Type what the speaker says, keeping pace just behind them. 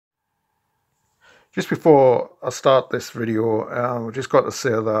Just before I start this video, I just got to say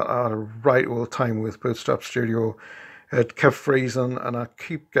that I had a right old time with Bootstrap Studio. It kept freezing and I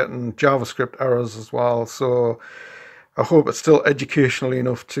keep getting JavaScript errors as well. So I hope it's still educational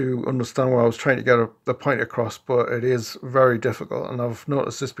enough to understand what I was trying to get the point across, but it is very difficult. And I've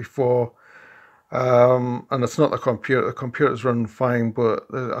noticed this before. And it's not the computer. The computer's running fine, but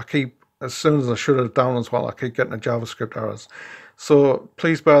I keep, as soon as I shut it down as well, I keep getting the JavaScript errors. So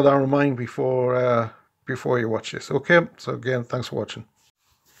please bear that in mind before you watch this. Okay. So again, thanks for watching.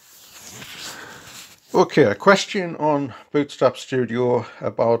 Okay, a question on Bootstrap Studio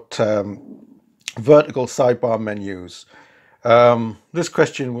about vertical sidebar menus. This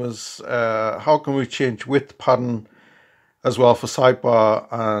question was, how can we change width pattern as well for sidebar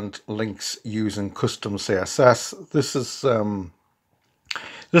and links using custom CSS? This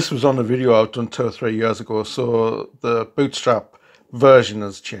was on a video I've done 2 or 3 years ago, so the Bootstrap version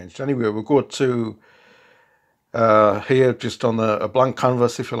has changed. Anyway, we'll go to here, just on a blank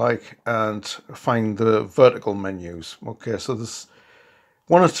canvas, if you like, and find the vertical menus. Okay, so there's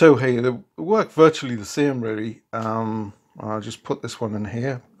 1 or 2 here. They work virtually the same, really. I'll just put this one in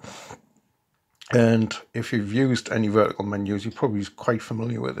here. And if you've used any vertical menus, you're probably quite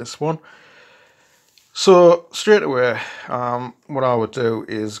familiar with this one. So straight away, what I would do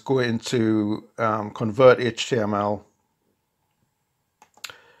is go into convert HTML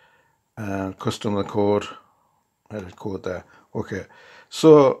and custom the code, edit code there. Okay,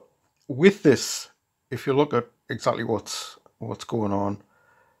 so with this, if you look at exactly what's going on,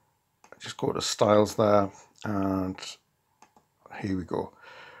 just go to styles there, and here we go.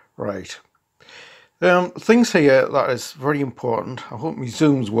 Right. Things here that is very important. I hope my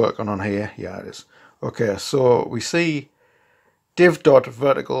zoom's working on here. Yeah, it is. Okay, so we see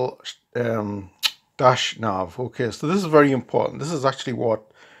div.vertical dash nav. Okay, so this is very important. This is actually what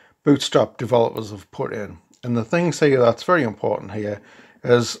Bootstrap developers have put in. And the things here that's very important here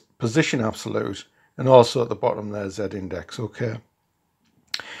is position absolute, and also at the bottom there z index. Okay.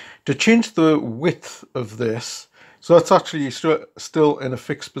 To change the width of this, so that's actually still in a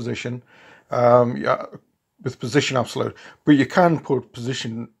fixed position. Yeah, with position absolute, but you can put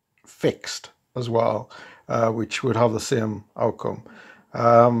position fixed as well, which would have the same outcome.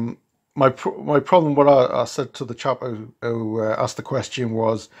 My problem, what I said to the chap who asked the question,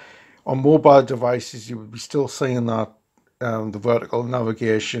 was on mobile devices you would be still seeing that the vertical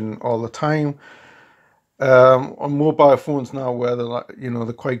navigation all the time. On mobile phones now, where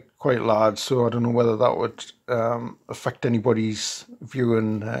they're quite large, so I don't know whether that would affect anybody's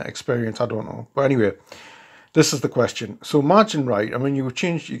viewing experience. I don't know, but anyway, this is the question. So margin right. I mean, you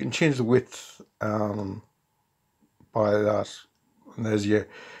can change the width by that. And there's your.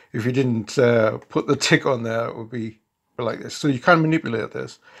 If you didn't put the tick on there, it would be like this. So you can manipulate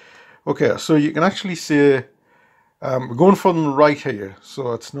this. Okay, so you can actually see. We're going from the right here,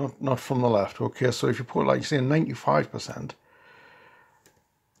 so it's not from the left. Okay, so if you put, like, say, 95%,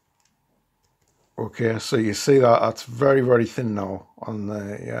 okay, so you see that that's very, very thin now on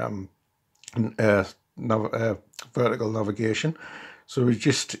the vertical navigation. So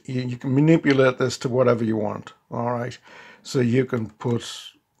you can manipulate this to whatever you want. All right, so you can put,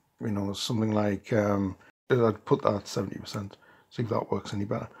 something like I'd put that 70%. See if that works any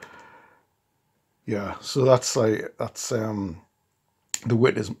better. Yeah, so that's the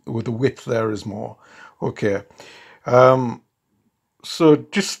width there is more. Okay, so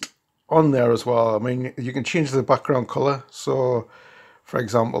just on there as well, I mean, you can change the background color. So for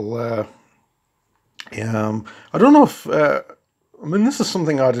example, I don't know if I mean, this is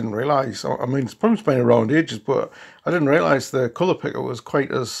something I didn't realize. I mean, it's probably been around ages, but I didn't realize the color picker was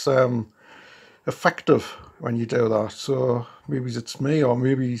quite as effective when you do that. So maybe it's me, or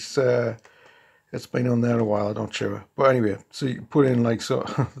maybe it's been on there a while, I'm not sure. But anyway, so you can put in, like, so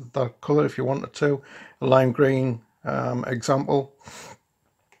that color if you wanted to, a lime green example.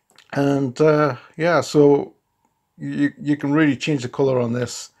 And yeah, so you can really change the color on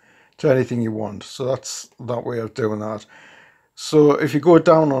this to anything you want. So that's that way of doing that. So if you go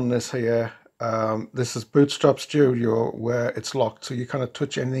down on this here, this is Bootstrap Studio, where it's locked. So you kind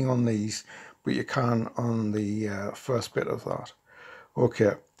touch anything on these, but you can on the first bit of that.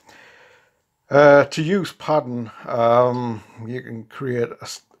 Okay. To use pattern, you can create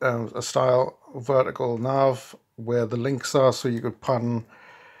a style vertical nav where the links are, so you could pattern,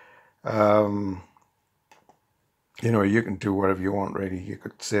 you can do whatever you want, really. You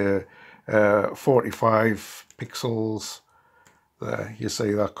could say 45 pixels there. You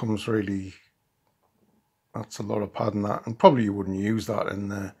see that comes really, that's a lot of pattern, that, and probably you wouldn't use that in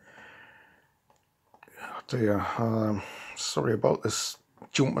the, sorry about this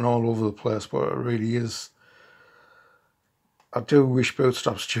jumping all over the place, but it really is. I do wish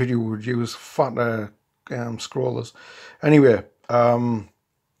Bootstrap Studio would use fatter scrollers. Anyway,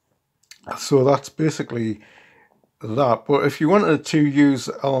 so that's basically that. But if you wanted to use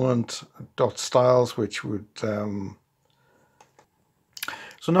element.styles, which would so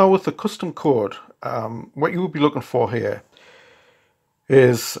now with the custom code, what you would be looking for here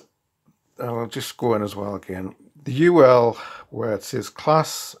is, I'll just go in as well again, the UL where it says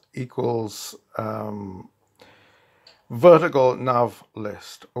class equals vertical nav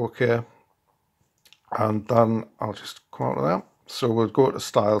list, okay, and then I'll just come out of that. So we'll go to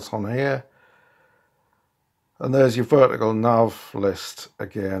styles on here, and there's your vertical nav list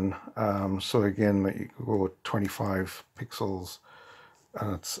again. So again, you can go 25 pixels,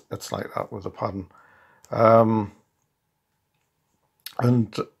 and it's like that with the pattern.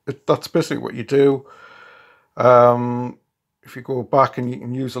 And that's basically what you do. If you go back and you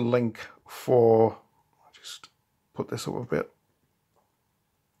can use a link for, I'll just put this up a bit.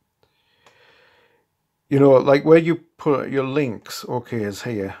 You know, like where you put your links, okay, is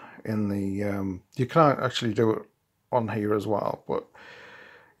here in the, you can't actually do it on here as well, but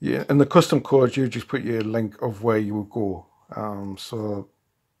yeah, in the custom code, you just put your link of where you would go. So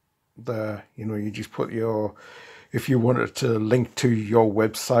there, you know, you just put your, if you wanted to link to your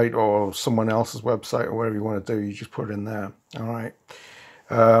website or someone else's website or whatever you want to do, you just put it in there. All right.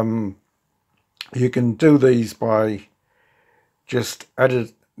 You can do these by just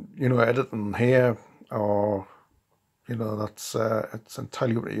edit them here, or, you know, that's it's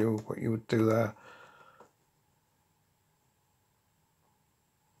entirely up to you what you would do there.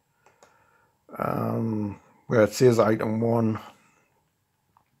 Where it says item 1,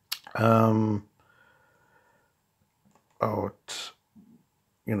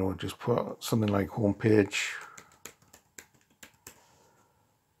 you know, just put something like homepage,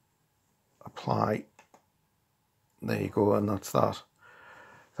 apply, there you go, and that's that.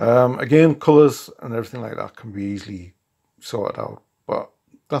 Again, colors and everything like that can be easily sorted out, but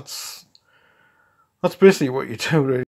that's basically what you do really.